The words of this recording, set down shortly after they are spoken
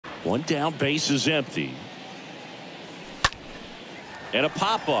One down, base is empty. And a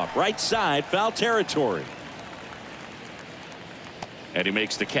pop-up right side, foul territory. And he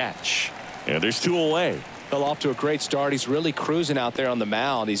makes the catch. And there's 2 away. Fell off to a great start. He's really cruising out there on the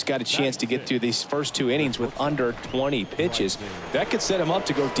mound. He's got a chance to get through these first 2 innings with under 20 pitches. That could set him up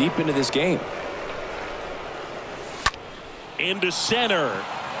to go deep into this game. Into center.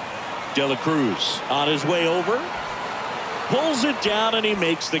 De La Cruz on his way over. Pulls it down and he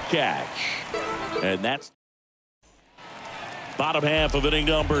makes the catch. And that's bottom half of inning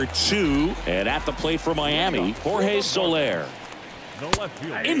number 2. And at the plate for Miami, Jorge Soler.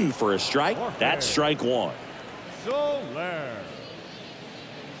 In for a strike. That's strike 1. Soler.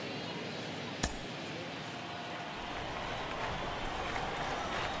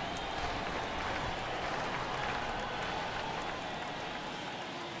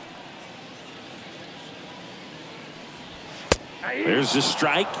 There's the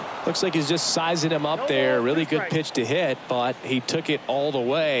strike. Looks like he's just sizing him up there. Really good pitch to hit, but he took it all the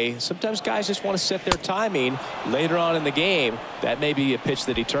way. Sometimes guys just want to set their timing later on in the game. That may be a pitch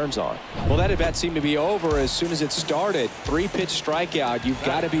that he turns on. Well, that at bat seemed to be over as soon as it started. 3-pitch strikeout. You've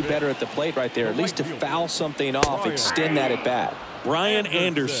got to be better at the plate right there, at least to foul something off, extend that at bat. Brian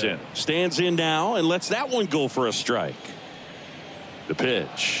Anderson stands in now and lets that one go for a strike. The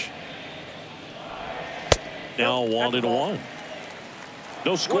pitch. Now 1-1.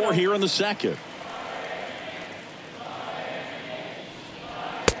 No score here in the second.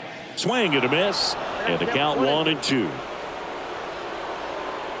 Swing and a miss. And the count 1-2.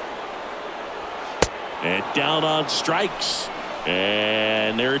 And down on strikes.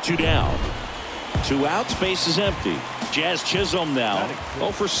 And there are 2 down. 2 outs, base is empty. Jazz Chisholm now 0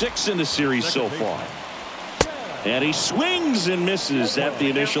 for 6 in the series so far. And he swings and misses at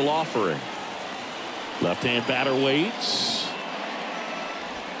the initial offering. Left-hand batter waits.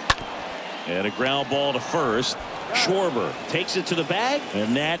 And a ground ball to first. Schwarber takes it to the bag,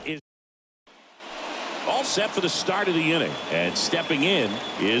 and that is all set for the start of the inning. And stepping in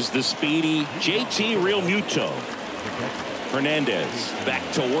is the speedy JT Realmuto. Hernandez back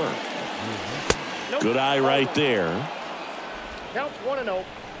to work. Good eye right there. Counts 1-0.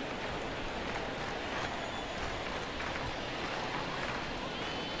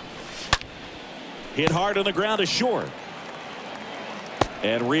 Hit hard on the ground is short.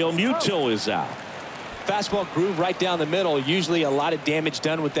 And Realmuto is out. Fastball groove right down the middle. Usually a lot of damage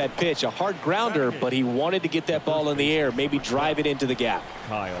done with that pitch. A hard grounder, but he wanted to get that ball in the air, maybe drive it into the gap.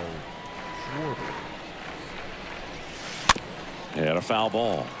 Kyle Schwarber. And a foul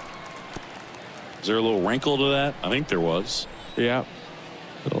ball. Is there a little wrinkle to that? I think there was. Yeah.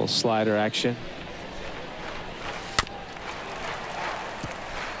 Little slider action.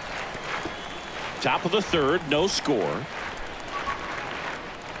 Top of the third, no score.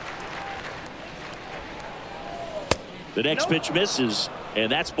 The next pitch misses,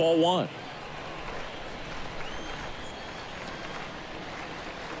 and that's ball 1.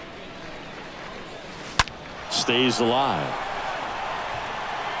 Stays alive.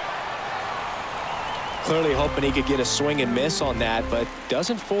 Clearly hoping he could get a swing and miss on that, but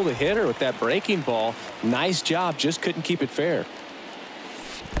doesn't fool the hitter with that breaking ball. Nice job, just couldn't keep it fair.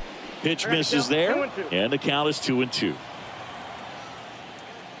 Pitch misses there, and the count is 2-2.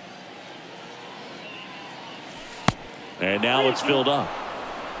 And now it's filled up.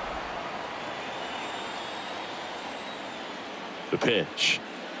 The pitch.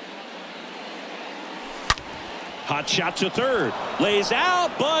 Hot shot to third. Lays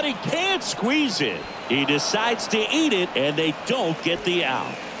out, but he can't squeeze it. He decides to eat it, and they don't get the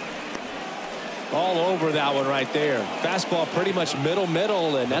out. All over that one right there. Fastball pretty much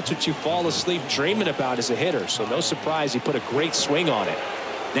middle, and that's what you fall asleep dreaming about as a hitter. So no surprise he put a great swing on it.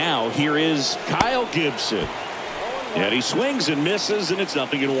 Now here is Kyle Gibson. And he swings and misses, and it's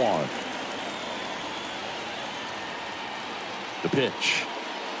 0-1. The pitch.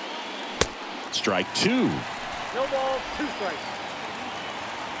 Strike 2. No balls, 2 strikes.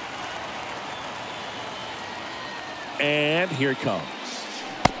 And here it comes.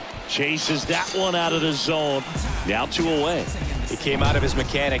 Chases that one out of the zone. Now 2 away. He came out of his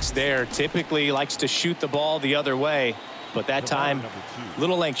mechanics there. Typically he likes to shoot the ball the other way, but that time a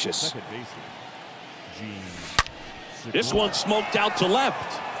little anxious. This one smoked out to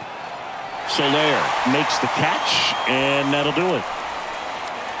left. Soler makes the catch, and that'll do it.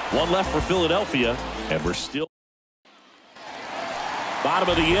 1 left for Philadelphia, and we're still bottom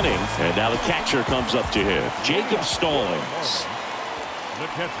of the inning. And now the catcher comes up to him, Jacob Stallings.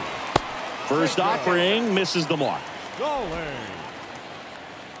 First offering misses the mark.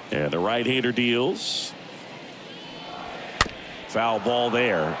 And the right-hander deals. Foul ball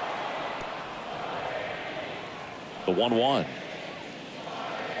there. The 1-1.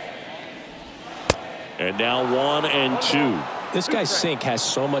 And now 1-2. This guy's sink has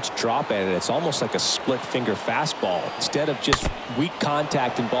so much drop in it. It's almost like a split finger fastball. Instead of just weak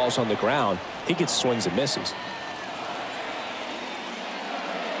contact and balls on the ground, he gets swings and misses.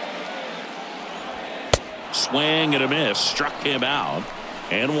 Swing and a miss. Struck him out.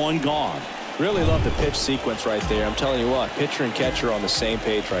 And one gone. Really love the pitch sequence right there. I'm telling you what, pitcher and catcher are on the same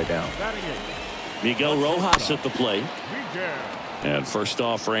page right now. Miguel Rojas at the plate. And first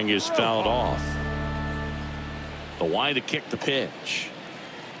offering is fouled off. The wide to kick the pitch.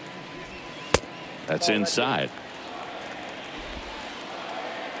 That's inside.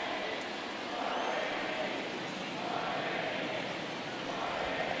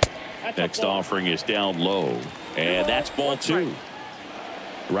 Next offering is down low. And that's ball 2.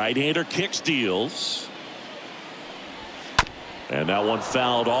 Right-hander kicks, deals. And that one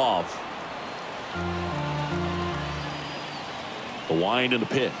fouled off. The wind and the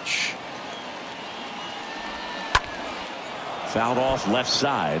pitch. Fouled off left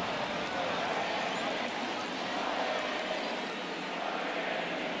side.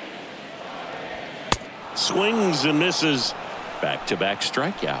 Swings and misses. Back-to-back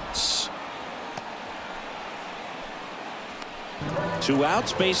strikeouts. 2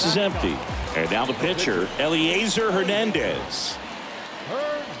 outs, base is empty. And now the pitcher, Eliezer Hernandez.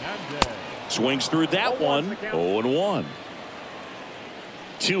 Swings through that one. 0-1.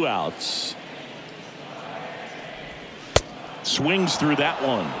 2 outs. Swings through that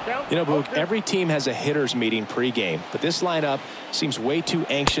one. You know, Boog, every team has a hitters meeting pregame, but this lineup seems way too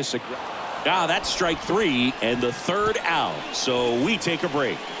anxious. That's strike 3 and the 3rd out. So we take a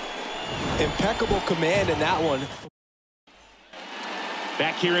break. Impeccable command in that one.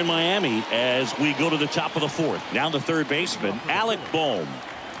 Back here in Miami as we go to the top of the 4th. Now the third baseman, Alec Bohm.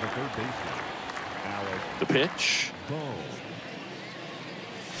 The pitch.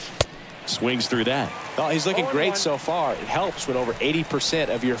 Swings through that. Oh, he's looking great so far. It helps when over 80%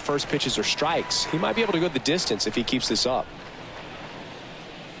 of your first pitches are strikes. He might be able to go the distance if he keeps this up.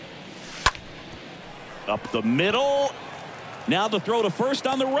 Up the middle. Now the throw to first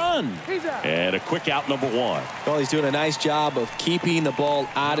on the run. And a quick out, number 1. Well, he's doing a nice job of keeping the ball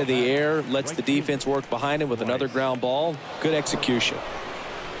out of the air. Lets the defense work behind him with another ground ball. Good execution.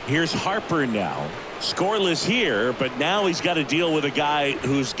 Here's Harper now. Scoreless here, but now he's got to deal with a guy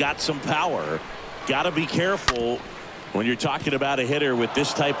who's got some power. Got to be careful when you're talking about a hitter with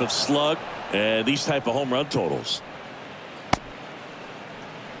this type of slug and these type of home run totals.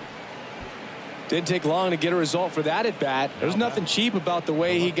 Didn't take long to get a result for that at bat. There's nothing cheap about the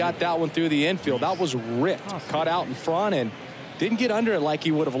way he got that one through the infield. That was ripped, caught out in front, and didn't get under it like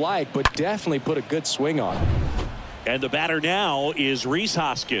he would have liked, but definitely put a good swing on it. And the batter now is Rhys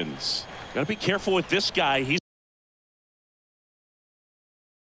Hoskins. Got to be careful with this guy.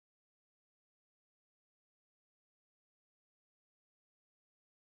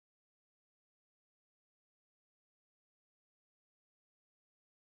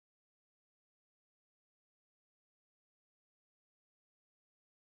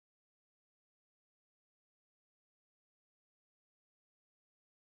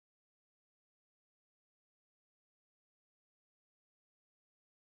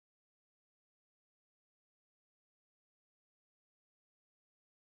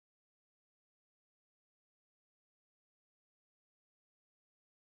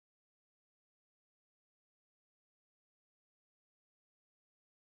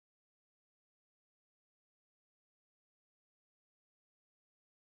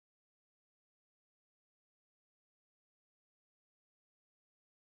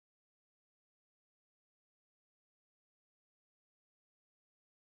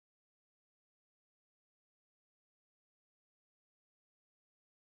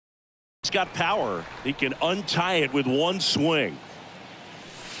 He's got power. He can untie it with one swing.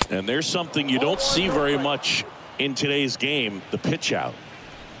 And there's something you don't see very much in today's game, the pitch out.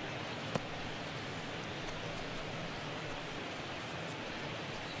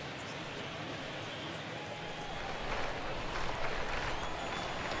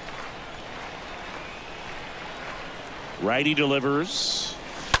 Righty delivers.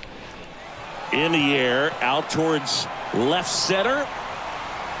 In the air, out towards left center.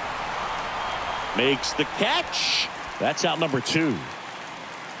 Makes the catch. That's out number 2.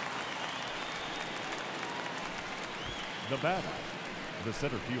 The batter, the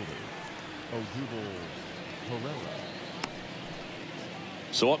center fielder, Odubel Herrera.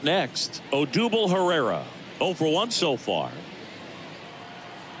 So up next, Odubel Herrera. 0 for 1 so far.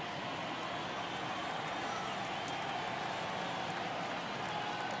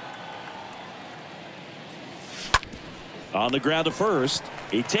 On the ground to first.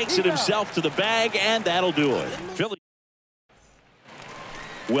 He takes it himself to the bag, and that'll do it. Philly.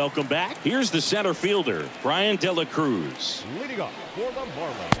 Welcome back. Here's the center fielder, Brian De La Cruz. Leading off for the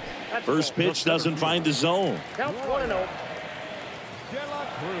Marlins. First pitch doesn't find the zone. Count 1-0. De La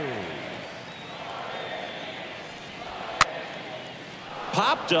Cruz.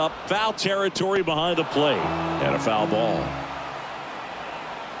 Popped up, foul territory behind the plate, and a foul ball.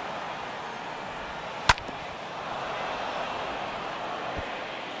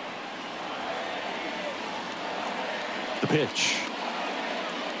 The pitch.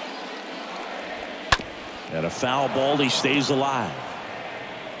 And a foul ball. He stays alive.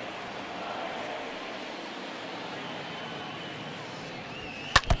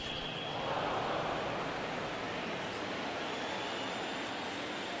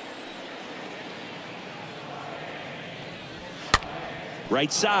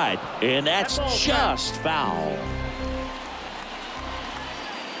 Right side, and that's just foul.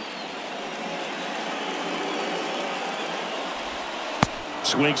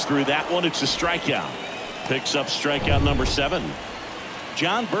 Swings through that one. It's a strikeout. Picks up strikeout number 7.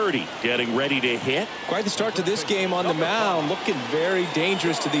 John Birdie getting ready to hit. Quite the start to this game on the mound. Looking very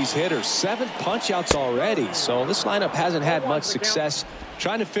dangerous to these hitters. 7 punch-outs already. So this lineup hasn't had much success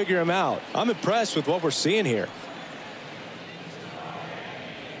trying to figure him out. I'm impressed with what we're seeing here.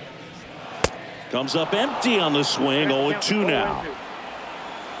 Comes up empty on the swing. 0-2 now.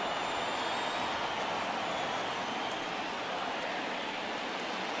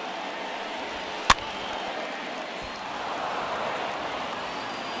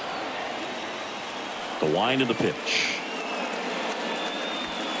 The wind of the pitch.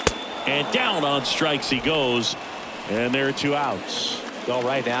 And down on strikes he goes. And there are 2 outs. Well,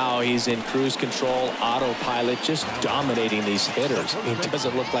 right now he's in cruise control, autopilot, just dominating these hitters. It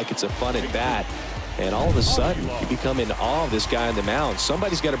doesn't look like it's a fun at bat. And all of a sudden, you become in awe of this guy on the mound.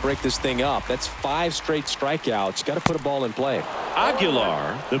 Somebody's got to break this thing up. That's 5 straight strikeouts. Got to put a ball in play.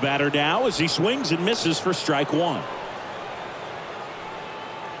 Aguilar, the batter now, as he swings and misses for strike 1.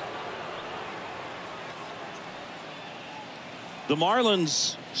 The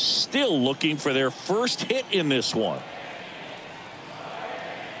Marlins still looking for their first hit in this one.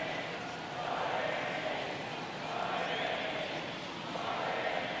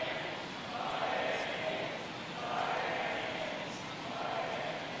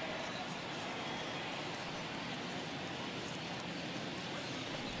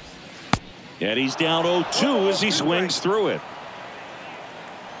 And he's down 0-2 as he swings through it.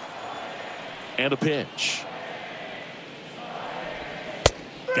 And a pitch.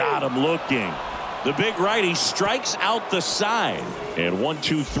 Got him looking. The big righty strikes out the side. And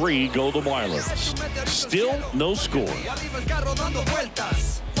 1-2-3 go the Marlins. Still no score.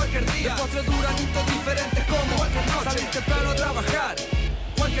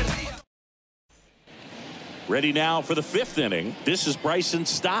 Ready now for the 5th inning. This is Bryson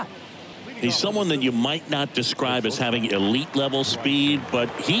Stott. He's someone that you might not describe as having elite level speed, but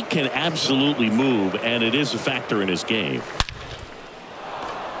he can absolutely move, and it is a factor in his game.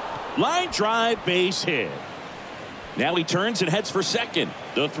 Line drive, base hit. Now he turns and heads for second.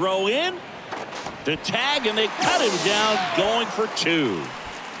 The throw in, the tag, and they cut him down, going for 2.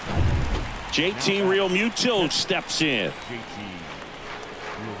 JT Realmuto steps in.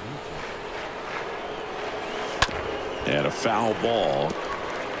 And a foul ball.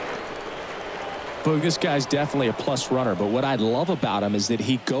 But this guy's definitely a plus runner, but what I love about him is that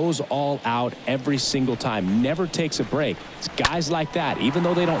he goes all out every single time, never takes a break. It's guys like that, even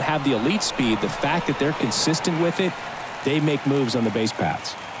though they don't have the elite speed, the fact that they're consistent with it, they make moves on the base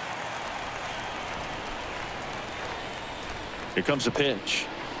paths. Here comes a pitch.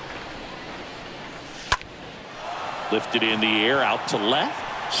 Lifted in the air, out to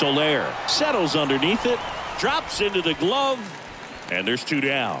left. Soler settles underneath it, drops into the glove, and there's 2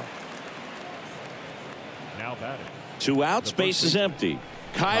 down. Now batting. 2 outs, base is empty.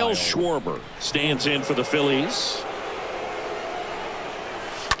 Kyle Schwarber stands in for the Phillies.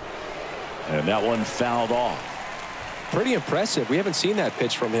 And that one fouled off. Pretty impressive. We haven't seen that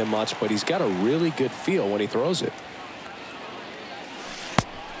pitch from him much, but he's got a really good feel when he throws it.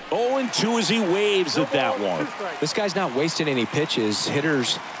 0-2 as he waves at that one. This guy's not wasting any pitches.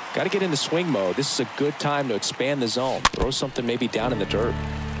 Hitters got to get into swing mode. This is a good time to expand the zone. Throw something maybe down in the dirt.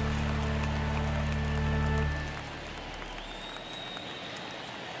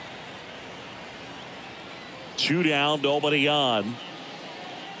 Two down, nobody on.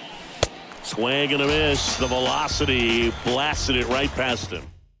 Swing and a miss. The velocity blasted it right past him.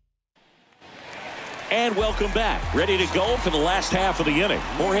 And welcome back. Ready to go for the last half of the inning.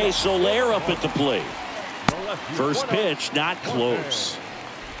 Jorge Soler up at the plate. First pitch, not close.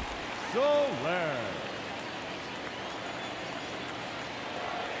 Soler.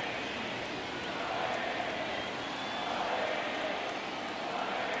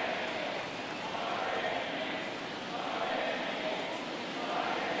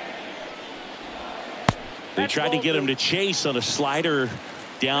 They tried to get him to chase on a slider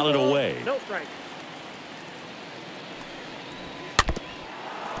down and away. No strike.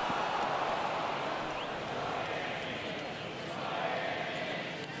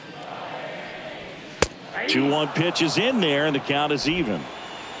 Two 1 pitch is in there, and the count is even.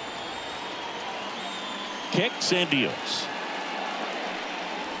 Kicks and deals.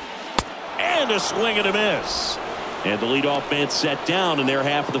 And a swing and a miss. And the leadoff man set down in their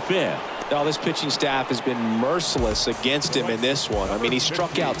half of the fifth. Now, this pitching staff has been merciless against him in this one. I mean, he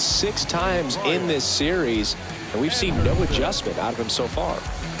struck out 6 times in this series, and we've seen no adjustment out of him so far.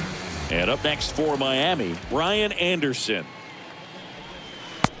 And up next for Miami, Brian Anderson.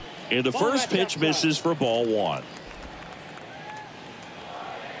 And the first pitch misses for ball 1.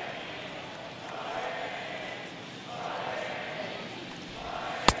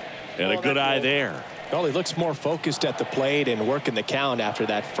 And a good eye there. Well, he looks more focused at the plate and working the count after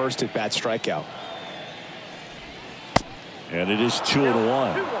that first at-bat strikeout. And it is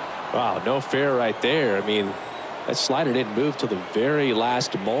 2-1. Wow, no fair right there. I mean, that slider didn't move till the very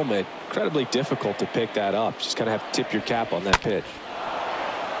last moment. Incredibly difficult to pick that up. Just kind of have to tip your cap on that pitch.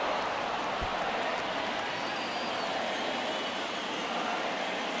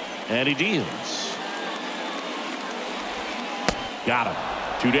 And he deals. Got him.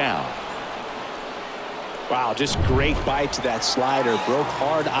 2 down. Wow, just great bite to that slider. Broke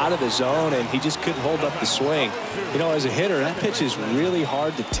hard out of the zone, and he just couldn't hold up the swing. You know, as a hitter, that pitch is really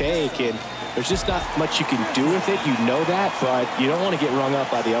hard to take, and there's just not much you can do with it. You know that, but you don't want to get rung up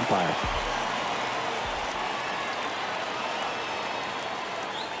by the umpire.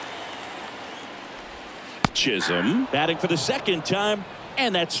 Chisholm batting for the second time,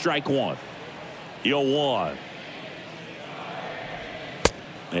 and that's strike 1. 0-1.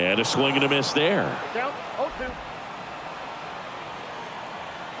 And a swing and a miss there. Down 0-2.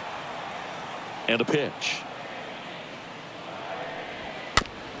 And a pitch.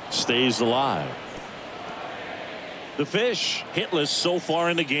 Stays alive. The Fish hitless so far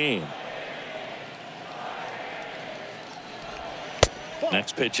in the game.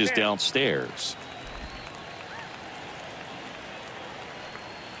 Next pitch is downstairs.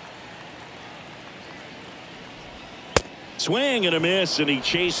 Swing and a miss, and he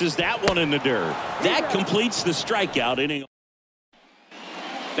chases that one in the dirt. That completes the strikeout inning.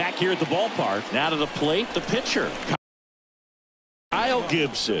 Back here at the ballpark, now to the plate, the pitcher, Kyle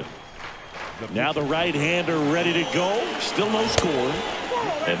Gibson. Now the right-hander ready to go. Still no score,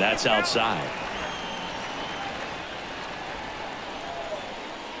 and that's outside.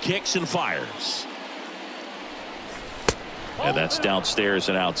 Kicks and fires. And that's downstairs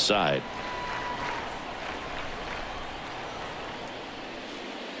and outside.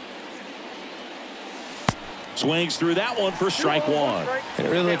 Swings through that one for strike 1.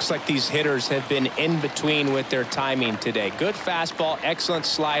 It really looks like these hitters have been in between with their timing today. Good fastball, excellent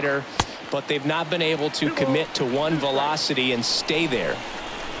slider, but they've not been able to commit to one velocity and stay there.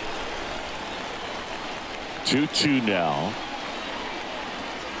 2-2 now.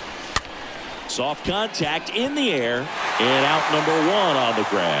 Soft contact in the air, and out number 1 on the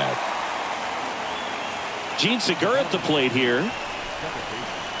grab. Gene Segura at the plate here.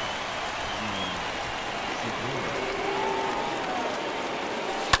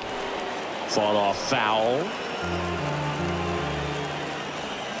 Fought off foul.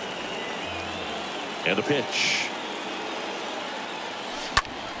 And a pitch.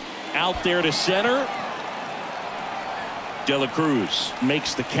 Out there to center. De La Cruz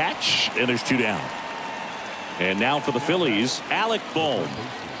makes the catch, and there's 2 down. And now for the Phillies, Alec Bohm.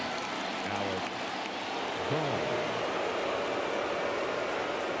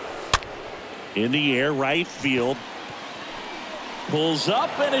 In the air, right field. Pulls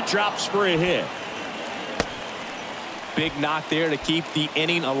up, and it drops for a hit. Big knock there to keep the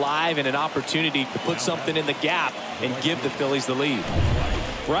inning alive and an opportunity to put something in the gap and give the Phillies the lead.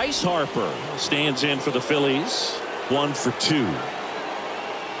 Bryce Harper stands in for the Phillies. 1 for 2.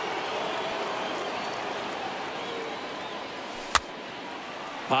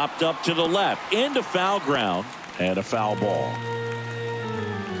 Popped up to the left into foul ground, and a foul ball.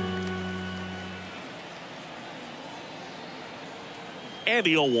 And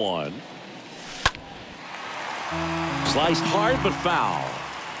the 0-1. Sliced hard but foul.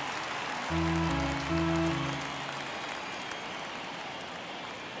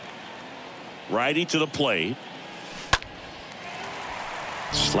 Righty to the plate.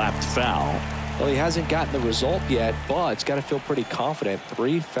 Slapped foul. Well, he hasn't gotten the result yet, but he's got to feel pretty confident.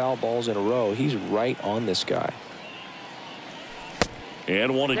 3 foul balls in a row. He's right on this guy.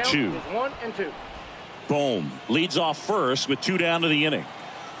 And 1-2. 1-2. Boom. Leads off first with 2 down to the inning.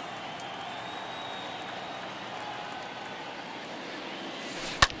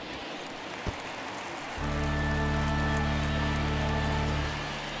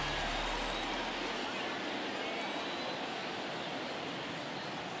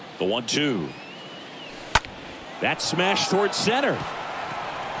 The 1-2. That smash towards center.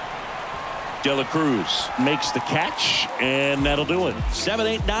 De La Cruz makes the catch, and that'll do it. 7,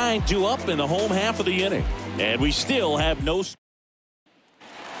 8, 9 due up in the home half of the inning. And we still have no.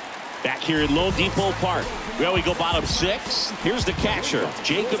 Back here in Lone Depot Park. Well, we go bottom 6. Here's the catcher,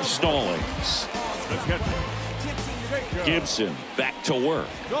 Jacob Stallings. The catcher, Gibson back to work.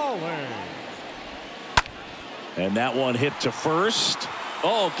 Stallings. And that one hit to first.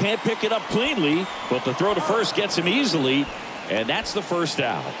 Oh, can't pick it up cleanly, but the throw to first gets him easily. And that's the first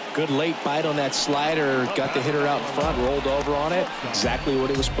out. Good late bite on that slider. Got the hitter out in front, rolled over on it. Exactly what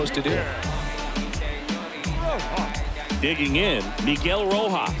he was supposed to do. Digging in, Miguel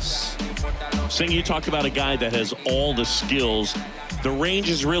Rojas. Sing, you talked about a guy that has all the skills. The range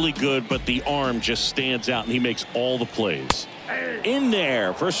is really good, but the arm just stands out, and he makes all the plays. In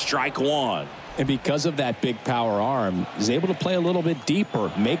there for strike 1. And because of that big power arm, he's able to play a little bit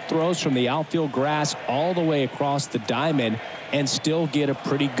deeper, make throws from the outfield grass all the way across the diamond, and still get a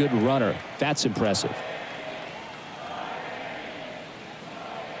pretty good runner. That's impressive.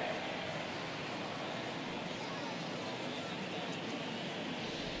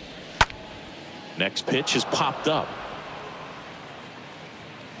 Next pitch is popped up.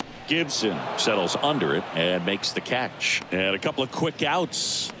 Gibson settles under it and makes the catch. And a couple of quick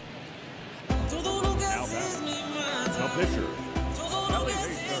outs. The pitcher,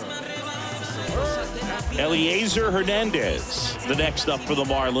 Eliezer Hernandez, the next up for the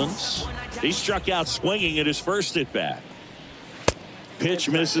Marlins. He struck out swinging at his first at bat. Pitch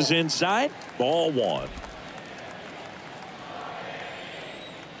misses inside. Ball 1.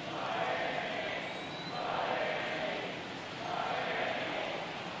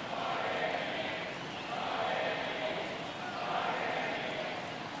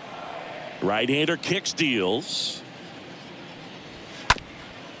 Right-hander kicks, deals.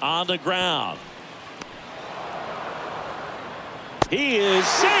 On the ground. He is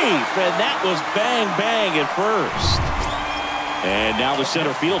safe, and that was bang bang at first. And now the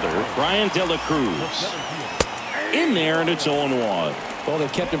center fielder, Brian De La Cruz, in there, and it's 0-1. Well, they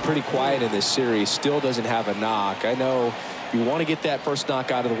kept him pretty quiet in this series. Still doesn't have a knock. I know you want to get that first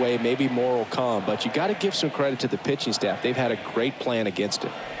knock out of the way. Maybe more will come, but you got to give some credit to the pitching staff. They've had a great plan against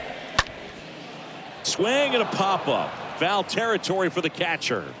him. Swing and a pop-up. Foul territory for the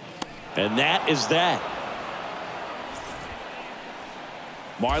catcher. And that is that.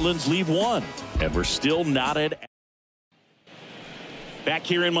 Marlins leave 1. And we're still not at. Back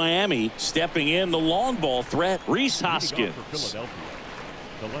here in Miami, stepping in the long ball threat, Rhys Hoskins. for Philadelphia,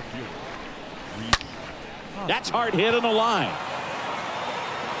 the left fielder. That's hard hit on the line.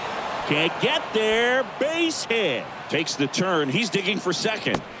 Can't get there. Base hit. Takes the turn. He's digging for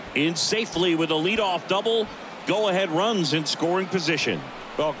second. In safely with a leadoff double. Go-ahead runs in scoring position.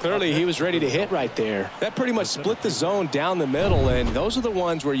 Well, clearly he was ready to hit right there. That pretty much split the zone down the middle, and those are the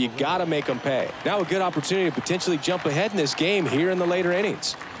ones where you got to make them pay. Now a good opportunity to potentially jump ahead in this game here in the later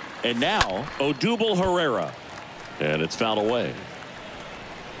innings. And now Odubel Herrera. And it's fouled away.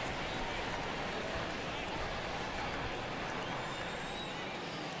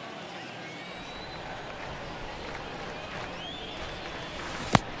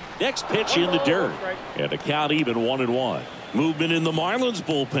 Next pitch in the dirt. And the count even 1-1. Movement in the Marlins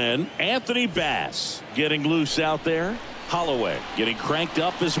bullpen. Anthony Bass getting loose out there. Holloway getting cranked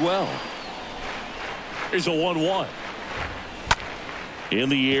up as well. Here's a 1-1. In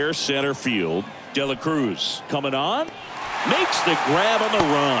the air, center field. De La Cruz coming on. Makes the grab on the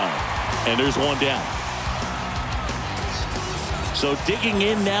run. And there's one down. So digging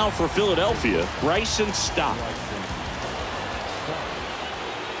in now for Philadelphia, Bryson Stott.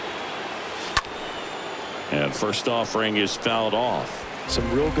 And first offering is fouled off. Some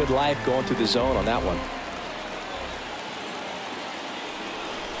real good life going through the zone on that one.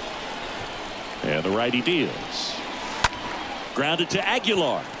 And the righty deals. Grounded to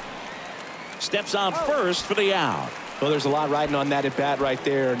Aguilar. Steps on first for the out. Well, there's a lot riding on that at bat right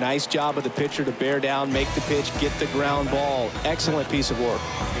there. Nice job of the pitcher to bear down, make the pitch, get the ground ball. Excellent piece of work.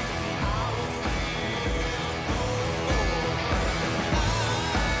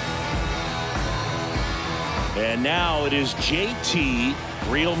 And now it is JT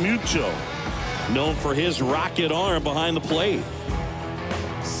Realmuto, known for his rocket arm behind the plate.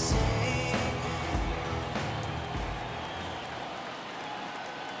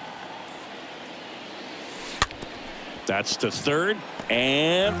 That's to third,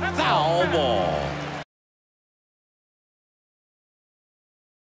 and foul ball.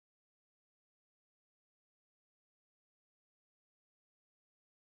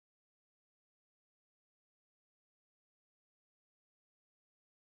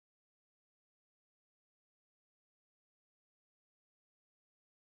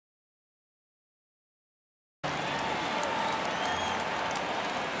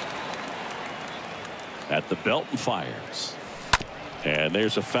 At the belt and fires. And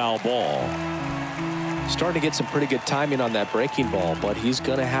there's a foul ball. Starting to get some pretty good timing on that breaking ball, but he's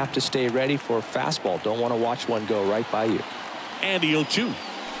going to have to stay ready for a fastball. Don't want to watch one go right by you. And the 0-2.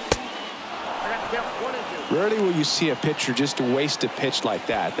 Rarely will you see a pitcher just waste a pitch like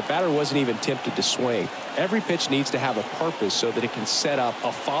that. The batter wasn't even tempted to swing. Every pitch needs to have a purpose so that it can set up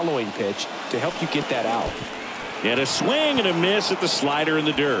a following pitch to help you get that out. And a swing and a miss at the slider in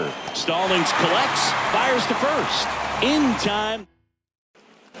the dirt. Stallings collects, fires to first. In time.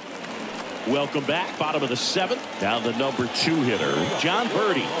 Welcome back. Bottom of the seventh. Down the number 2 hitter, John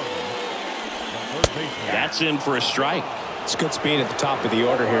Birdie. That's in for a strike. It's good speed at the top of the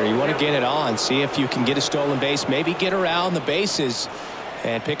order here. You want to get it on. See if you can get a stolen base. Maybe get around the bases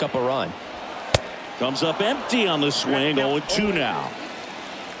and pick up a run. Comes up empty on the swing. 0-2 now.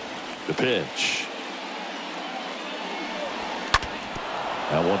 The pitch.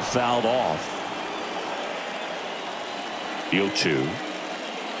 That one fouled off. The 0-2.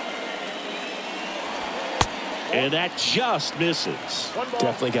 And that just misses.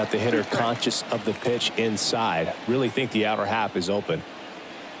 Definitely got the hitter conscious of the pitch inside. Really think the outer half is open.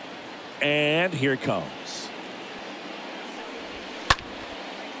 And here it comes.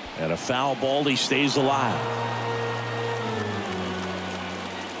 And a foul ball. He stays alive.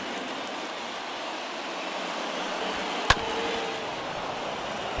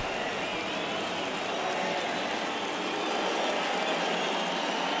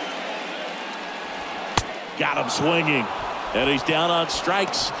 Got him swinging, and he's down on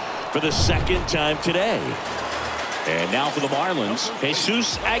strikes for the second time today. And now for the Marlins,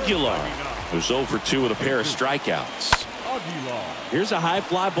 Jesus Aguilar, who's 0 for 2 with a pair of strikeouts. Here's a high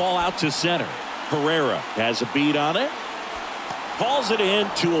fly ball out to center. Herrera has a beat on it, hauls it in,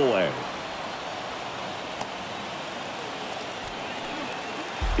 2 away.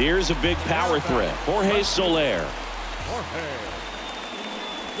 Here's a big power threat, Jorge Soler.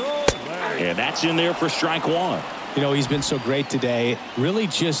 And that's in there for strike 1. You know, he's been so great today. Really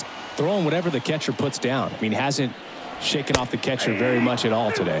just throwing whatever the catcher puts down. I mean, hasn't shaken off the catcher very much at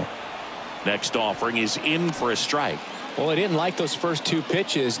all today. Next offering is in for a strike. Well, he didn't like those first 2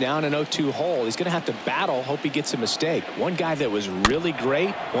 pitches. Now in an 0-2 hole. He's going to have to battle. Hope he gets a mistake. One guy that was really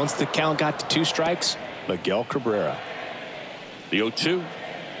great once the count got to 2 strikes, Miguel Cabrera. The 0-2.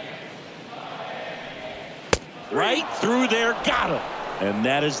 Right through there. Got him. And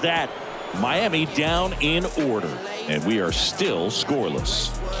that is that. Miami down in order. And we are still scoreless.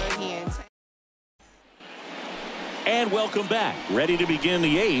 And welcome back. Ready to begin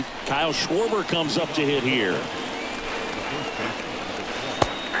the 8th. Kyle Schwarber comes up to hit here.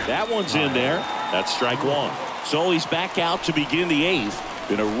 That one's in there. That's strike 1. So he's back out to begin the 8th.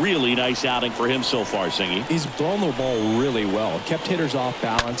 Been a really nice outing for him so far, Singy. He's blown the ball really well. Kept hitters off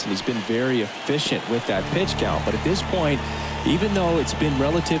balance, and he's been very efficient with that pitch count. But at this point, even though it's been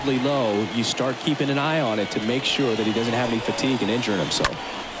relatively low, you start keeping an eye on it to make sure that he doesn't have any fatigue and injuring himself.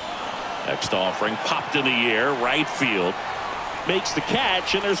 Next offering popped in the air, right field. Makes the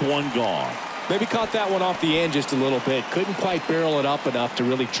catch, and there's one gone. Maybe caught that one off the end just a little bit. Couldn't quite barrel it up enough to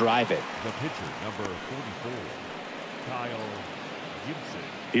really drive it. The pitcher, number 44, Kyle Gibson.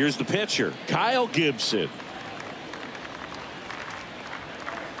 Here's the pitcher, Kyle Gibson.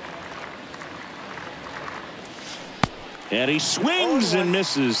 And he swings and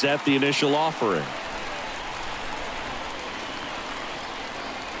misses at the initial offering.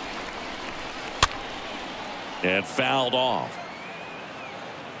 And fouled off.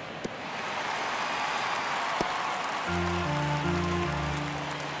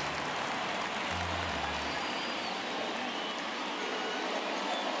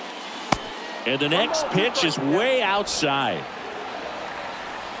 And the next pitch is way outside.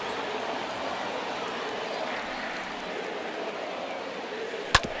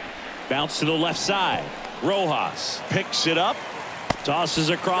 Bounce to the left side. Rojas picks it up, tosses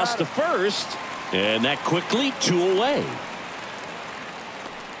across to first, and that quickly 2 away.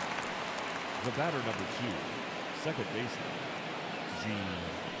 The batter, number 2, second baseman, Gene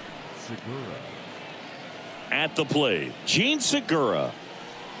Segura. At the plate, Gene Segura.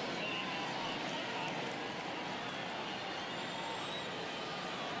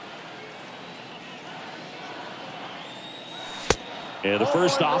 And the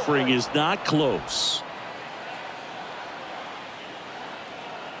first offering is not close.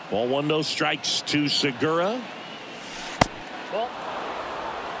 Ball 1, no strikes to Segura.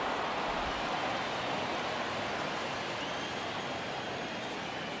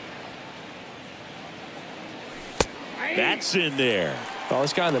 That's in there. Well,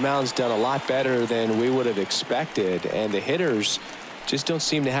 this guy on the mound's done a lot better than we would have expected, and the hitters just don't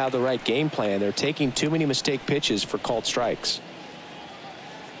seem to have the right game plan. They're taking too many mistake pitches for called strikes.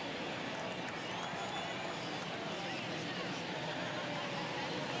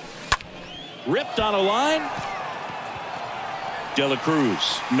 Ripped on a line. De La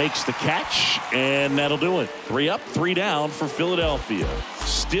Cruz makes the catch, and that'll do it. 3 up, 3 down for Philadelphia.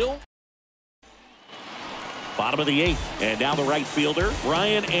 Still bottom of the 8th, and now the right fielder,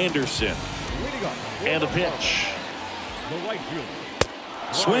 Ryan Anderson. And a pitch. The right fielder.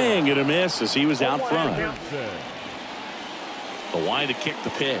 Swing and a miss as he was out front. The line to kick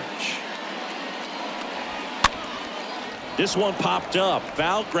the pitch. This one popped up.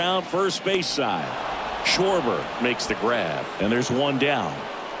 Foul ground, first base side. Schwarber makes the grab, and there's 1 down.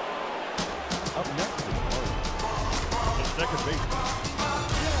 Up next is the second baseman.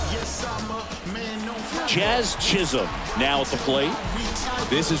 Jazz Chisholm now at the plate.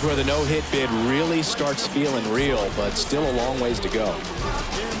 This is where the no-hit bid really starts feeling real, but still a long ways to go.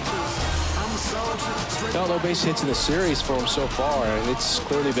 No base hits in the series for him so far, and it's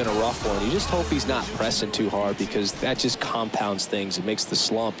clearly been a rough one. You just hope he's not pressing too hard, because that just compounds things. It makes the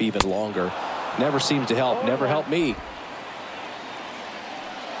slump even longer. Never seems to help. Never helped me.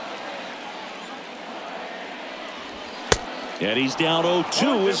 And he's down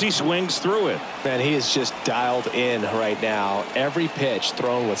 0-2 as he swings through it. Man, he is just dialed in right now. Every pitch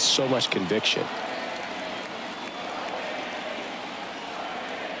thrown with so much conviction.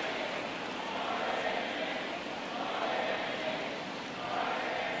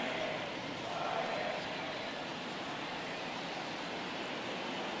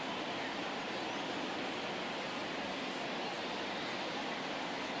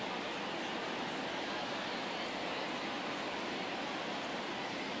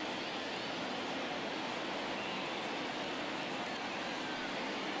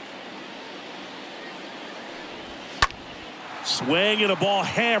 Swing and a ball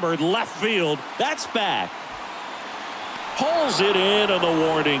hammered left field. That's back. Pulls it in on the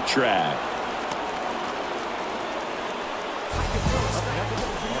warning track.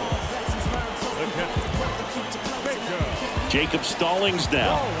 Jacob Stallings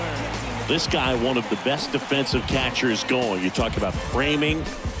now. This guy, one of the best defensive catchers going. You talk about framing,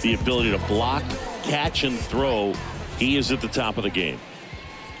 the ability to block, catch, and throw. He is at the top of the game.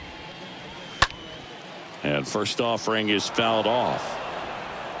 And first offering is fouled off.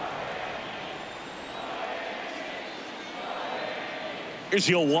 Here's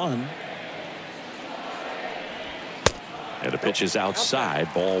the 0-1. And the pitch is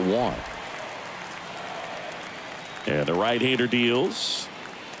outside, ball 1. And the right-hander deals.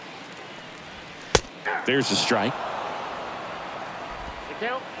 There's a strike. The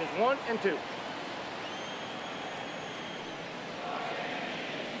count is 1 and 2.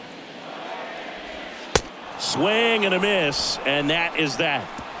 Swing and a miss, and that is that.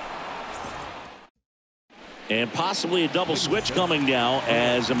 And possibly a double switch coming now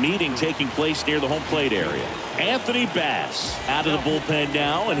as a meeting taking place near the home plate area. Anthony Bass out of the bullpen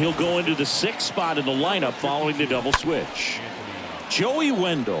now, and he'll go into the 6th spot in the lineup following the double switch. Joey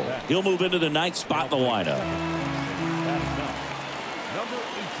Wendell, he'll move into the 9th spot in the lineup. Number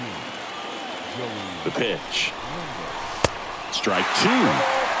 18, The pitch. Strike 2.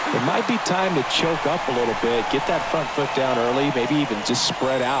 It might be time to choke up a little bit, get that front foot down early, maybe even just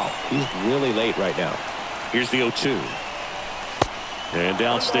spread out. He's really late right now. Here's the 0-2. And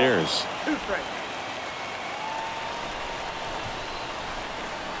downstairs. 2 strikes.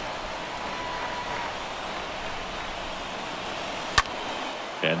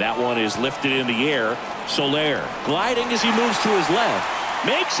 And that one is lifted in the air. Soler gliding as he moves to his left.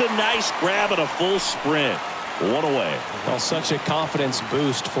 Makes a nice grab and a full sprint. 1 away. Well, such a confidence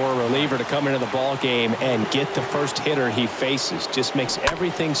boost for a reliever to come into the ball game and get the first hitter he faces. Just makes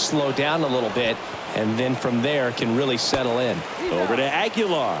everything slow down a little bit, and then from there can really settle in. Over to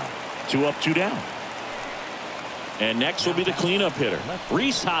Aguilar. 2 up, 2 down. And next will be the cleanup hitter,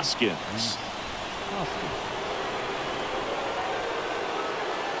 Rhys Hoskins.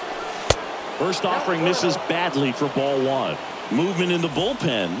 First offering misses badly for ball one. Movement in the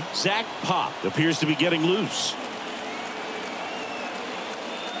bullpen. Zach Pop appears to be getting loose.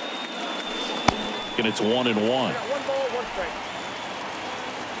 And it's 1-1. One ball, one strike.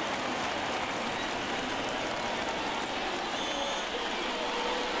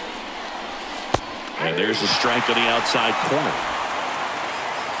 And there's a strike on the outside corner.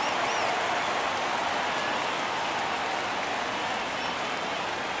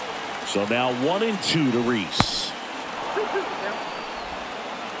 So now 1-2 to Reese.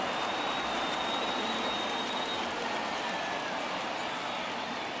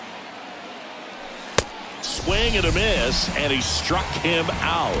 Swing and a miss, and he struck him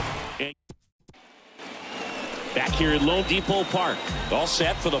out. Back here at Lone Depot Park, all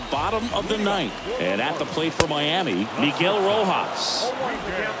set for the bottom of the ninth. And at the plate for Miami, Miguel Rojas.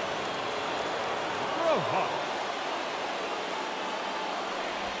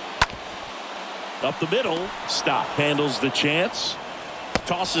 Up the middle, stop, handles the chance,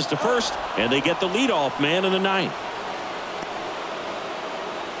 tosses to first, and they get the leadoff man in the ninth.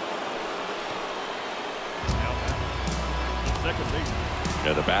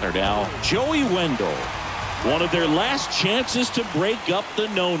 And the batter now, Joey Wendell. One of their last chances to break up the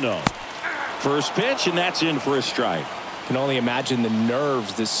no-no. First pitch, and that's in for a strike. Can only imagine the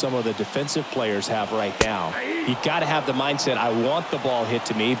nerves that some of the defensive players have right now. You got to have the mindset, I want the ball hit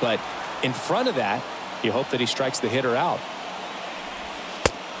to me, but in front of that, you hope that he strikes the hitter out.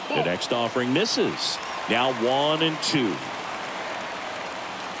 The next offering misses. Now 1-2.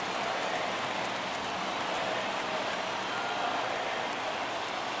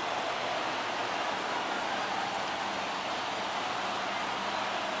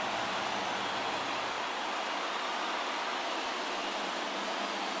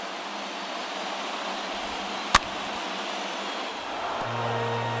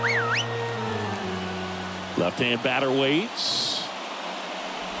 Left-hand batter waits.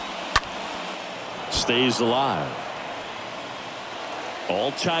 Stays alive.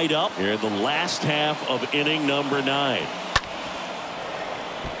 All tied up here in the last half of inning number 9.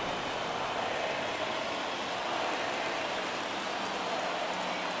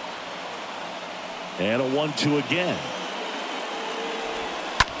 And a 1-2 again.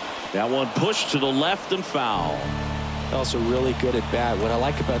 That one pushed to the left and foul. Also really good at bat. What I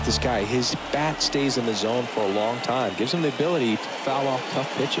like about this guy, his bat stays in the zone for a long time. Gives him the ability to foul off tough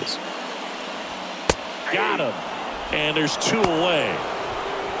pitches. Got him. And there's 2 away.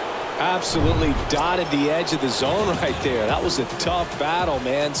 Absolutely dotted the edge of the zone right there. That was a tough battle,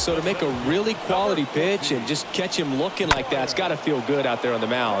 man. So to make a really quality pitch and just catch him looking like that, it's got to feel good out there on the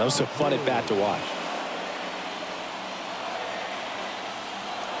mound. That was a fun at bat to watch.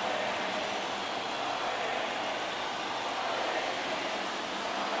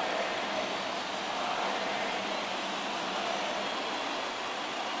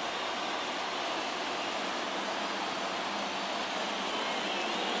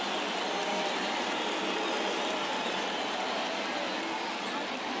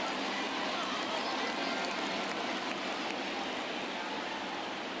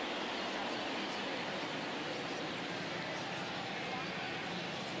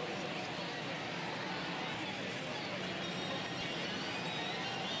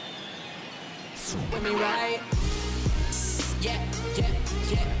 With me right, yeah.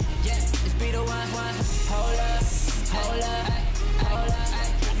 It's be the one. Hold up.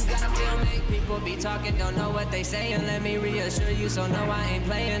 You gotta feel me. People be talking, don't know what they saying. Let me reassure you, so no, I ain't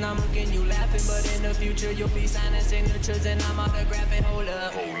playing. I'm looking, you laughing, but in the future you'll be signing signatures and I'm autographing. Hold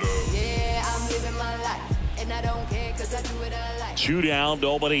up. Yeah, I'm living my life, and I don't care 'cause I do it I like. 2 down,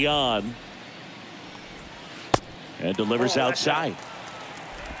 nobody on, and delivers outside.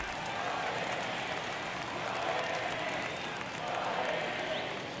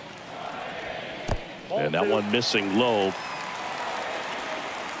 And that one missing low.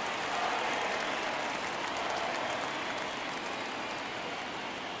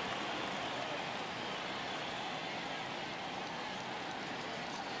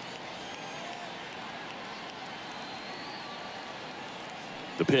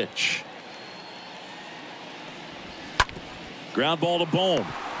 The pitch. Ground ball to Bohm.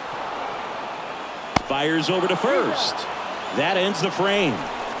 Fires over to first. That ends the frame.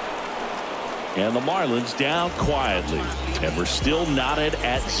 And the Marlins down quietly, and we're still knotted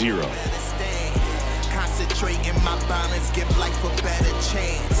at 0. Concentrating my balance, give life a better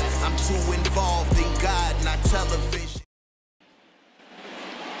chance. I'm too involved in God, not television.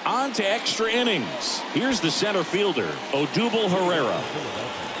 On to extra innings. Here's the center fielder, Odubel Herrera.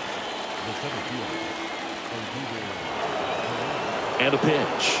 And a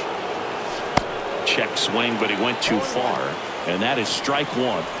pitch. check swing, but he went too far, and that is strike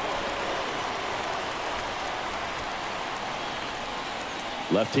one.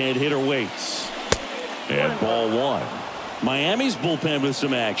 Left-hand hitter waits, and ball one. Miami's bullpen with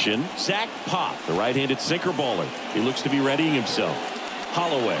some action. Zach Pop, the right-handed sinker baller. He looks to be readying himself.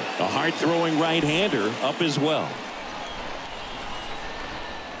 Holloway, a hard-throwing right-hander, up as well.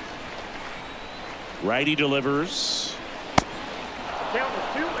 Righty delivers. Count was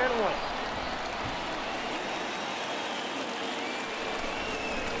 2-1.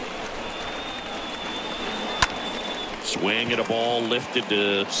 Swing at a ball lifted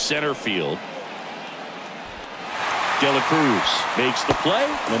to center field. De La Cruz makes the play,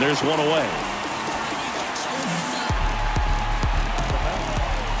 and there's one away.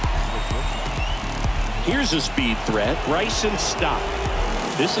 Here's a speed threat. Bryson Stott.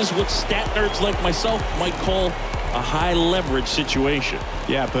 This is what stat nerds like myself might call a high leverage situation.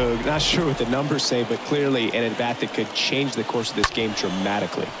 Yeah, Boog, not sure what the numbers say, but clearly an at-bat that could change the course of this game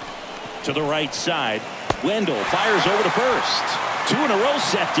dramatically. To the right side, Wendell fires over to first. 2 in a row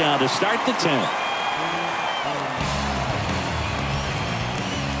set down to start the 10th.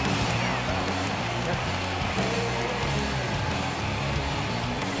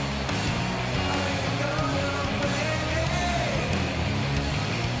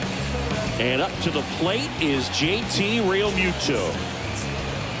 And up to the plate is JT Realmuto.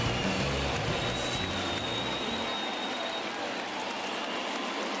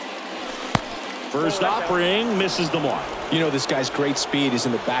 First offering misses the mark. You know, this guy's great speed is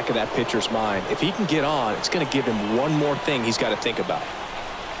in the back of that pitcher's mind. If he can get on, it's going to give him one more thing he's got to think about.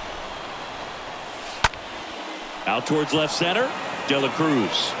 Out towards left center. De La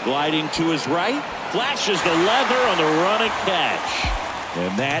Cruz gliding to his right. Flashes the leather on the run and catch.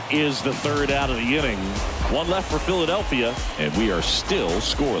 And that is the third out of the inning. One left for Philadelphia, and we are still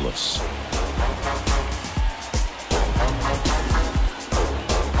scoreless.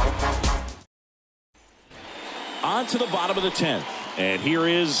 On to the bottom of the 10th. And here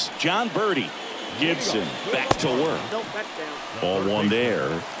is John Birdie. Gibson back to work. Ball one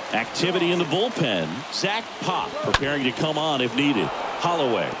there. Activity in the bullpen. Zach Pop preparing to come on if needed.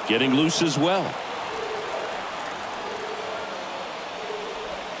 Holloway getting loose as well.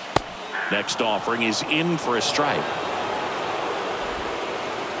 Next offering is in for a strike.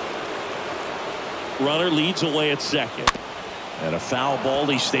 Runner leads away at second. And a foul ball,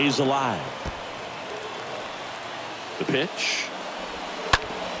 he stays alive. The pitch.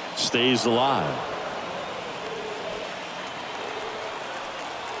 Stays alive.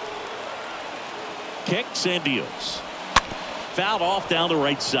 Kicks and deals. Fouled off down the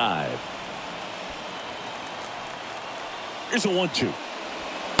right side. Here's a 1-2.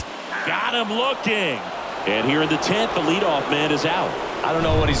 Got him looking. And here in the 10th, the leadoff man is out. I don't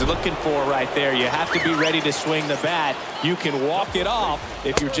know what he's looking for right there. You have to be ready to swing the bat. You can walk it off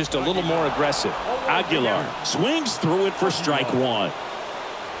if you're just a little more aggressive. Aguilar swings through it for strike one.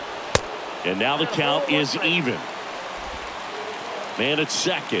 And now the count is even. Man at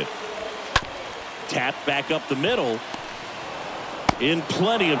second. Tap back up the middle. In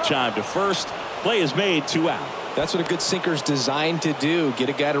plenty of time to first. Play is made, 2 out. That's what a good sinker's designed to do. Get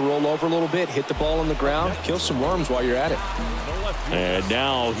a guy to roll over a little bit, hit the ball on the ground, kill some worms while you're at it. And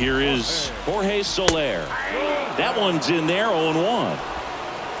now here is Jorge Soler. That one's in there, 0-1.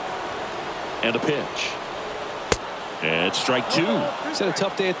 And a pitch. And strike 2. He's had a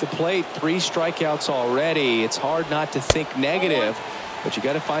tough day at the plate. 3 strikeouts already. It's hard not to think negative, but you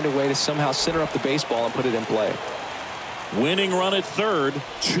got to find a way to somehow center up the baseball and put it in play. Winning run at third,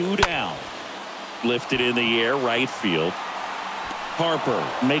 2 down. Lifted in the air, right field. Harper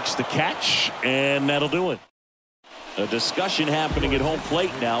makes the catch, and that'll do it. A discussion happening at home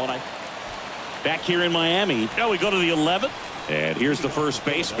plate now, and back here in Miami. Now we go to the 11th, and here's the first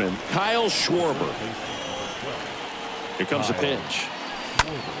baseman, Kyle Schwarber. Here comes the pitch,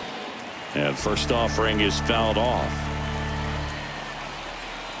 and first offering is fouled off.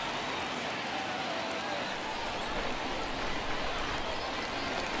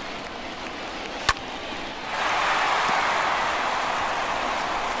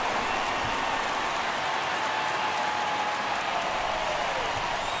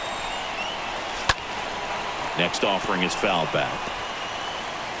 Next offering is fouled back.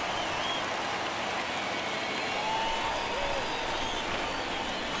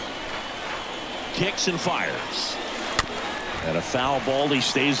 Kicks and fires. And a foul ball, he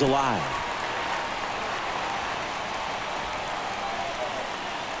stays alive.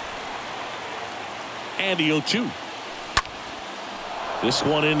 And the 0-2. This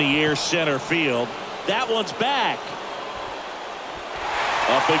one in the air, center field. That one's back.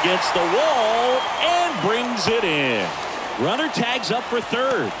 Up against the wall and brings it in. Runner tags up for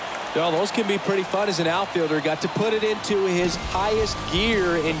third. Well, those can be pretty fun as an outfielder. Got to put it into his highest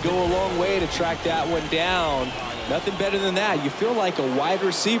gear and go a long way to track that one down. Nothing better than that. You feel like a wide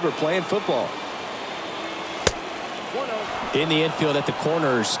receiver playing football. In the infield at the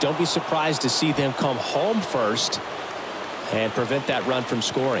corners, don't be surprised to see them come home first and prevent that run from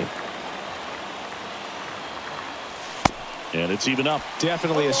scoring. And it's even up.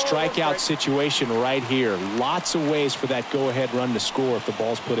 Definitely a strikeout situation right here. Lots of ways for that go-ahead run to score if the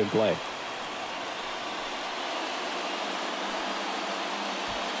ball's put in play.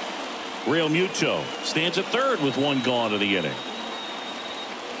 Real Muto stands at third with one gone in the inning.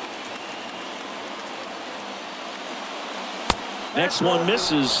 Next one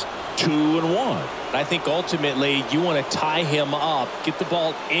misses. 2-1. I think ultimately you want to tie him up, get the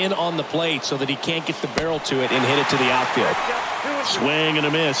ball in on the plate so that he can't get the barrel to it and hit it to the outfield. Swing and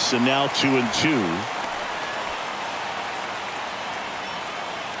a miss, and now 2-2.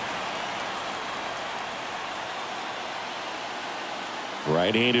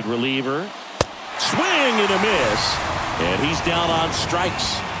 Right-handed reliever. Swing and a miss. And he's down on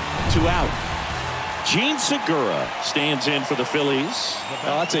strikes. 2 out. Gene Segura stands in for the Phillies.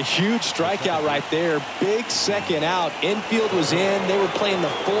 Oh, that's a huge strikeout right there. Big second out. Infield was in. They were playing the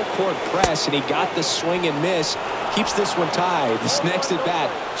full court press, and he got the swing and miss. Keeps this one tied. This next at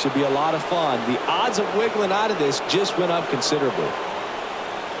bat should be a lot of fun. The odds of wiggling out of this just went up considerably.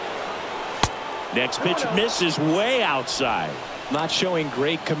 Next pitch misses way outside. Not showing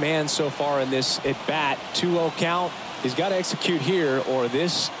great command so far in this at bat. 2-0 count. He's got to execute here, or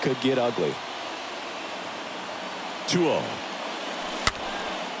this could get ugly. 2-0.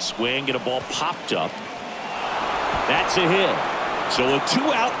 Swing and a ball popped up. That's a hit. So a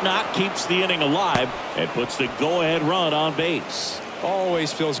 2-out knock keeps the inning alive and puts the go-ahead run on base.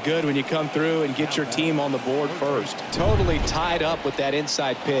 Always feels good when you come through and get your team on the board first. Totally tied up with that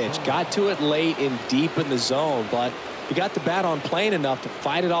inside pitch. Got to it late and deep in the zone, but he got the bat on plane enough to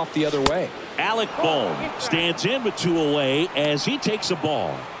fight it off the other way. Alec Bohm stands in with 2 away as he takes a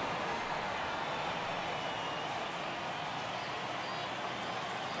ball.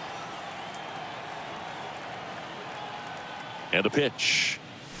 And a pitch.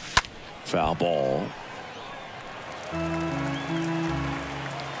 Foul ball.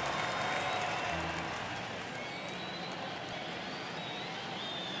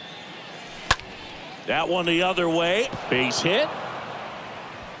 That one the other way. Base hit.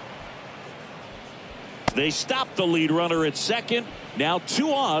 They stop the lead runner at second. Now 2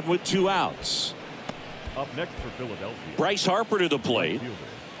 on with 2 outs. Up next for Philadelphia, Bryce Harper to the plate.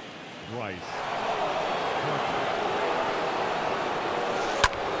 Bryce.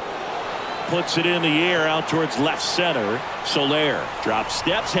 Puts it in the air out towards left center. Soler drops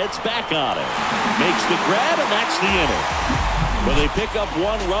steps, heads back on it. Makes the grab, and that's the inning. Well, they pick up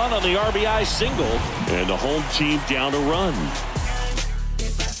 1 run on the RBI single, and the home team down a run.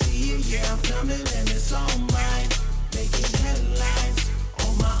 If I see it, yeah, I'm coming, and it's on mine. Making headlines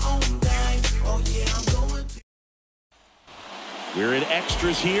on my own dime. Oh, yeah, I'm going to. We're in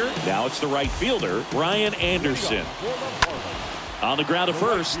extras here. Now it's the right fielder, Brian Anderson. On the ground at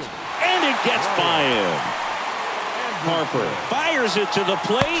first. And it gets by him. Harper fires it to the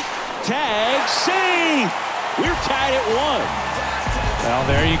plate. Tag, safe. We're tied at 1. Well,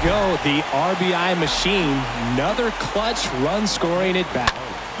 there you go. The RBI machine. Another clutch run scoring at bat.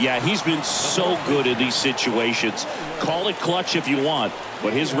 Yeah, he's been so good in these situations. Call it clutch if you want,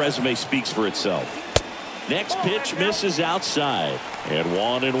 but his resume speaks for itself. Next pitch misses outside. And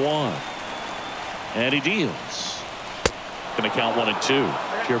 1-1. And he deals. Going to count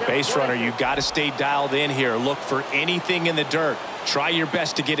 1-2. If you're a base runner, you've got to stay dialed in here. Look for anything in the dirt. Try your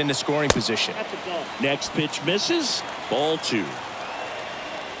best to get into scoring position. Next pitch misses. Ball 2.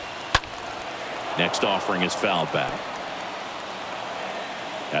 Next offering is fouled back.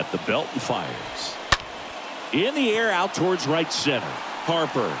 At the belt and fires. In the air out towards right center.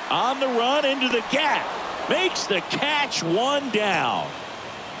 Harper on the run into the gap. Makes the catch. 1 down.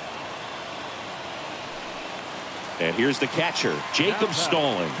 And here's the catcher, Jacob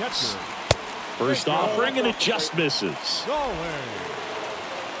Stallings. First offering, and it just misses.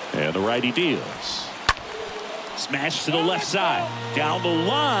 And the righty deals. Smash to the left side. Down the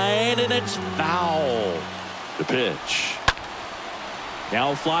line, and it's foul. The pitch.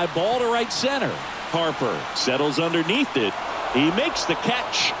 Now a fly ball to right center. Harper settles underneath it. He makes the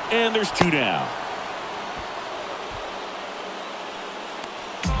catch, and there's 2 down.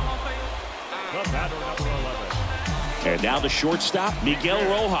 And now the shortstop, Miguel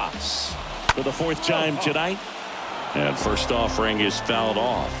Rojas, for the 4th time tonight. And first offering is fouled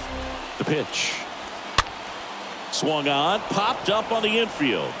off. The pitch. Swung on, popped up on the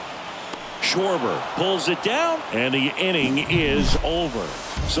infield. Schwarber pulls it down, and the inning is over.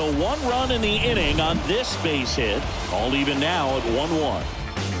 So 1 run in the inning on this base hit. All even now at 1-1.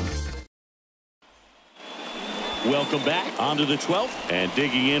 Welcome back onto the 12th, and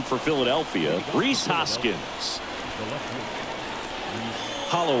digging in for Philadelphia, Rhys Hoskins.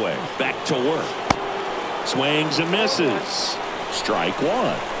 Holloway back to work. Swings and misses. Strike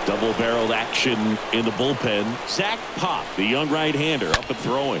 1. Double-barreled action in the bullpen. Zach Pop, the young right-hander, up and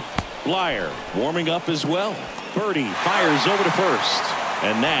throwing. Blyer warming up as well. Birdie fires over to first,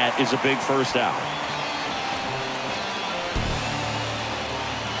 and that is a big first out.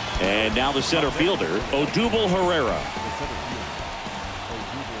 And now the center fielder, Odubel Herrera.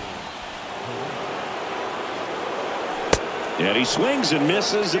 And he swings and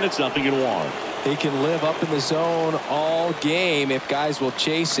misses, and it's 0-1. He can live up in the zone all game if guys will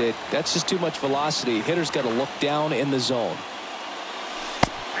chase it. That's just too much velocity. Hitter's got to look down in the zone.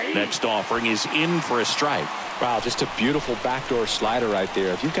 Next offering is in for a strike. Wow, just a beautiful backdoor slider right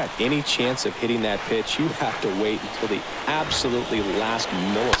there. If you've got any chance of hitting that pitch, you have to wait until the absolutely last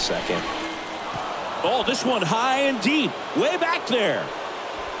millisecond. Oh, this one high and deep, way back there.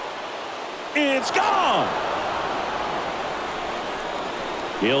 It's gone.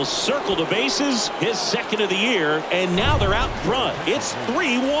 He'll circle the bases, his second of the year, and now they're out front. It's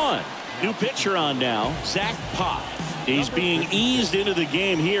 3-1. New pitcher on now, Zach Pop. He's being eased into the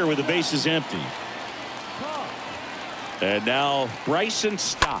game here with the bases empty. And now Bryson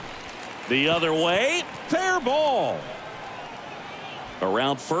Stott. The other way, fair ball.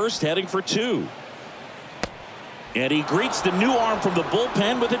 Around first, heading for 2. And he greets the new arm from the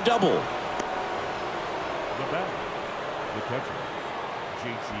bullpen with a double. The batter, the catcher,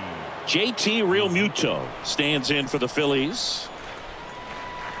 JT Realmuto stands in for the Phillies.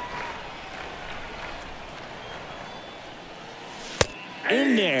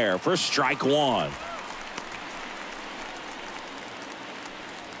 In there for strike 1.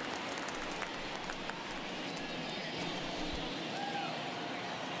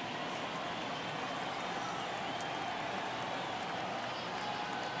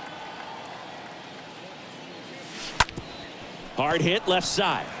 Hard hit left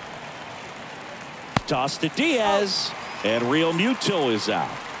side. Toss to Diaz, and Realmuto is out.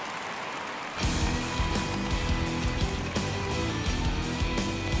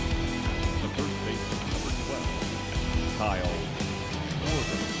 the first baseman, number 12, Kyle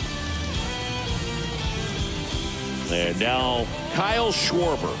Schwarber. And now Kyle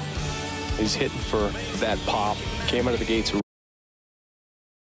Schwarber. He's hitting for that pop. Came out of the gates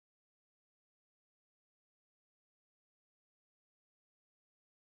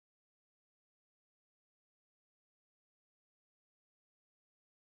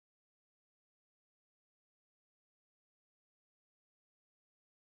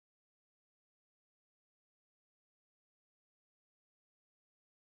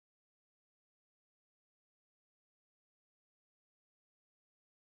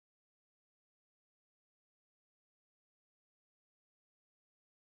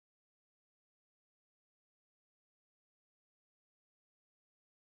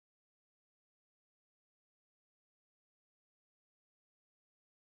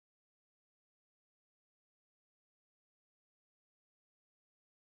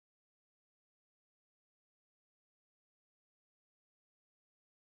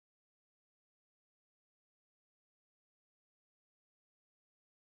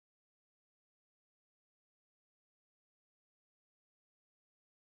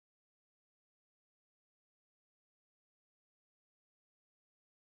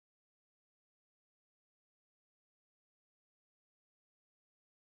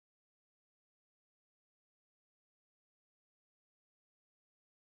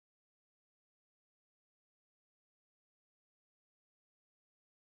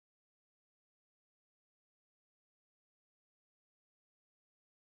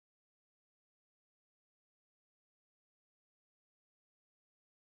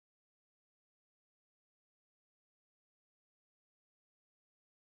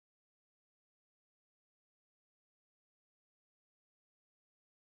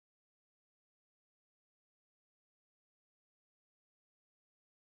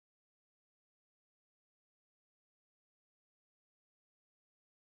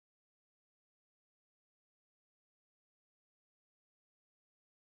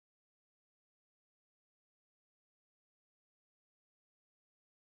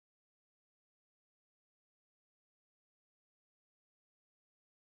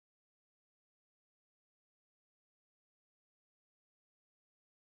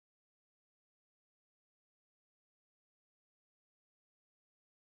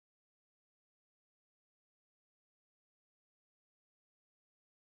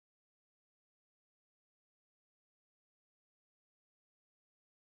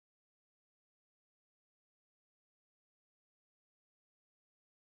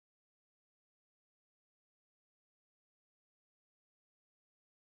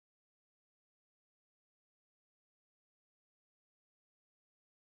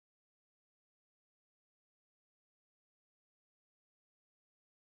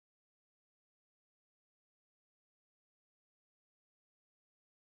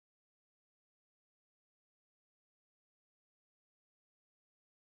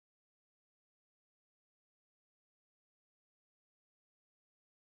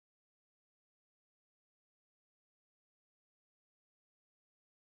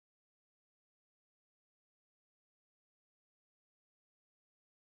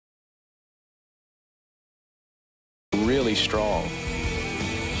really strong.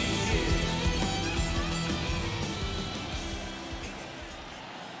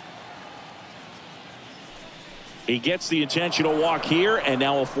 He gets the intentional walk here, and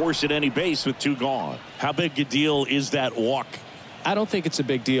now will force at any base with 2 gone. How big a deal is that walk? I don't think it's a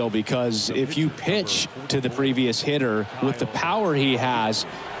big deal, because if you pitch to the previous hitter with the power he has,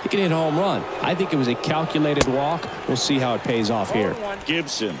 he can hit a home run. I think it was a calculated walk. We'll see how it pays off here.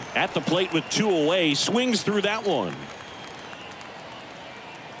 Gibson at the plate with 2 away, swings through that one.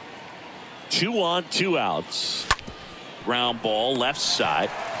 2 on, 2 outs. Ground ball left side.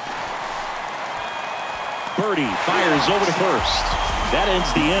 Birdie fires over to first. That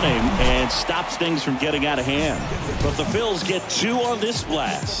ends the inning and stops things from getting out of hand. But the Phils get 2 on this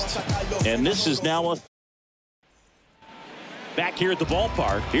blast. And this is now a... Back here at the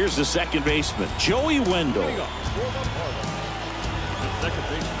ballpark, here's the second baseman, Joey Wendell. The second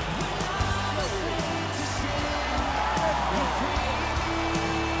baseman.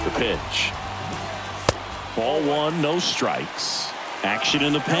 The pitch. Ball 1, no strikes. Action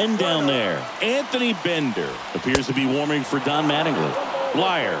in the pen down there. Anthony Bender appears to be warming for Don Mattingly.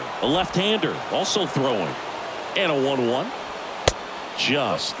 Blyer, a left-hander, also throwing. And a 1-1.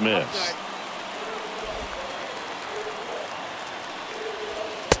 Just missed.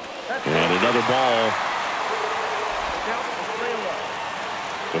 And another ball.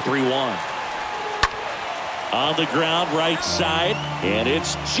 The 3-1. On the ground, right side. And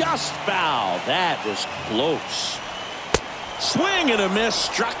it's just foul. That was close. Swing and a miss,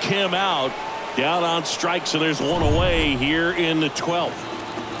 struck him out. Down on strikes, so there's 1 away here in the 12th.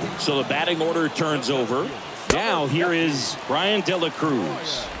 So the batting order turns over. Now here is Brian De La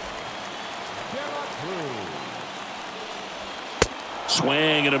Cruz.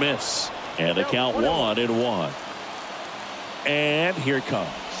 Swing and a miss. And the count 1-1. And here it comes.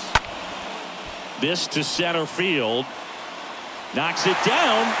 This to center field. Knocks it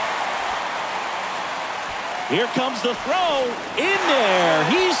down. Here comes the throw. In there.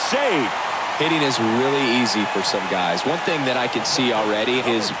 He's safe. Hitting is really easy for some guys. One thing that I can see already,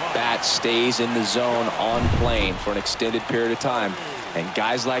 his bat stays in the zone on plane for an extended period of time. And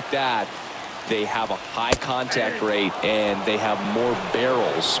guys like that, they have a high contact rate and they have more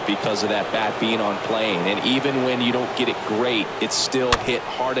barrels because of that bat being on plane. And even when you don't get it great, it's still hit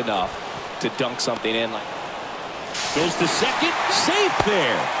hard enough to dunk something in. Like goes to second, safe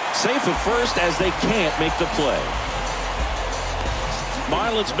there. Safe at first as they can't make the play.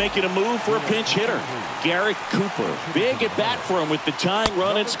 Marlins making a move for a pinch hitter. Garrett Cooper. Big at bat for him with the tying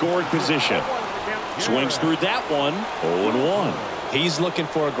run in scoring position. Swings through that one. 0-1. He's looking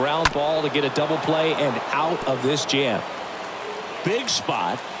for a ground ball to get a double play and out of this jam. Big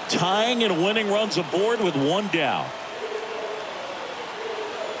spot. Tying and winning runs aboard with 1 down.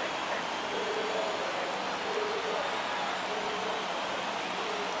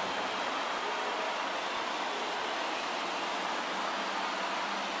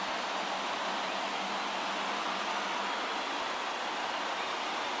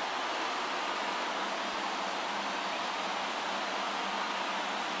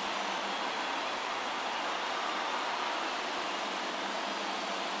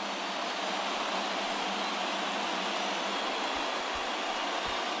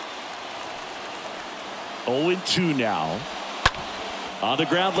 Oh, 2 now. On the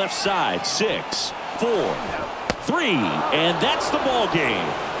ground left side. 6, 4, 3, and that's the ball game.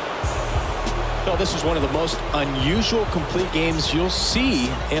 So this is one of the most unusual complete games you'll see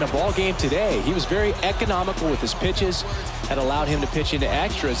in a ball game today. He was very economical with his pitches, that allowed him to pitch into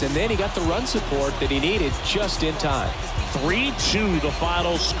extras, and then he got the run support that he needed just in time. 3-2 the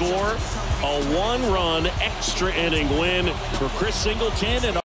final score. A 1-run extra inning win for Chris Singleton. And